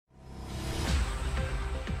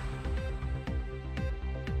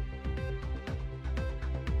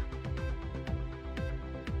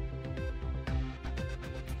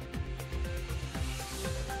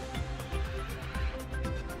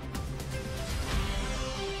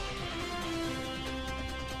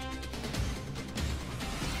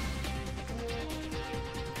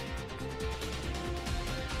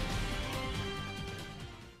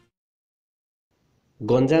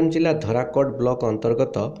गंजाम जिला धराकोट ब्लॉक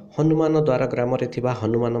अंतर्गत हनुमान द्वार ग्राम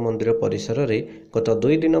हनुमान मंदिर परिसर में गत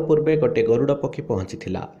 2 दिन पूर्वे गोटे गरुड़ पक्षी पहुंची।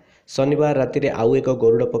 शनिवार राति आउ एक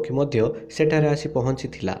गरुड़ पक्षी सेठारे आसी पहुंची।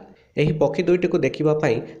 एही पक्षी दुईटी को देखिबा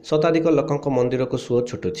शताधिक लोकंक मंदिर को सुओ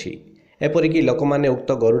छुटुछि। एपरिकी लोक माने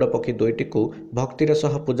उक्त गरुड़ पक्षी दुईटी को भक्तिर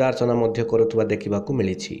सह पूजा अर्चना करुवा देखा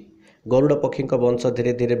मिली। गरुड़ पक्षी वंश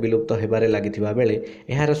धीरे धीरे विलुप्त होबारे लागिथिबा बेले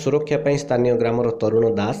एहार सुरक्षा पई स्थानीय ग्रामर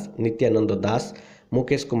तरुण दास, नित्यानंद दास,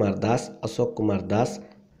 मुकेश कुमार दास, अशोक कुमार दास,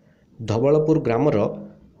 धवलपुर ग्रामर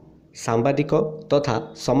सांबादिक तथा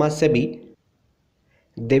समाजसेवी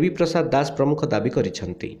देवी प्रसाद दास प्रमुख दाबी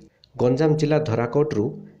करिसेंती। गंजाम जिला धराकोटरू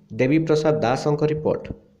देवी प्रसाद दासଙ୍କ रिपोर्ट,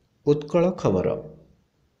 उत्कल खबर।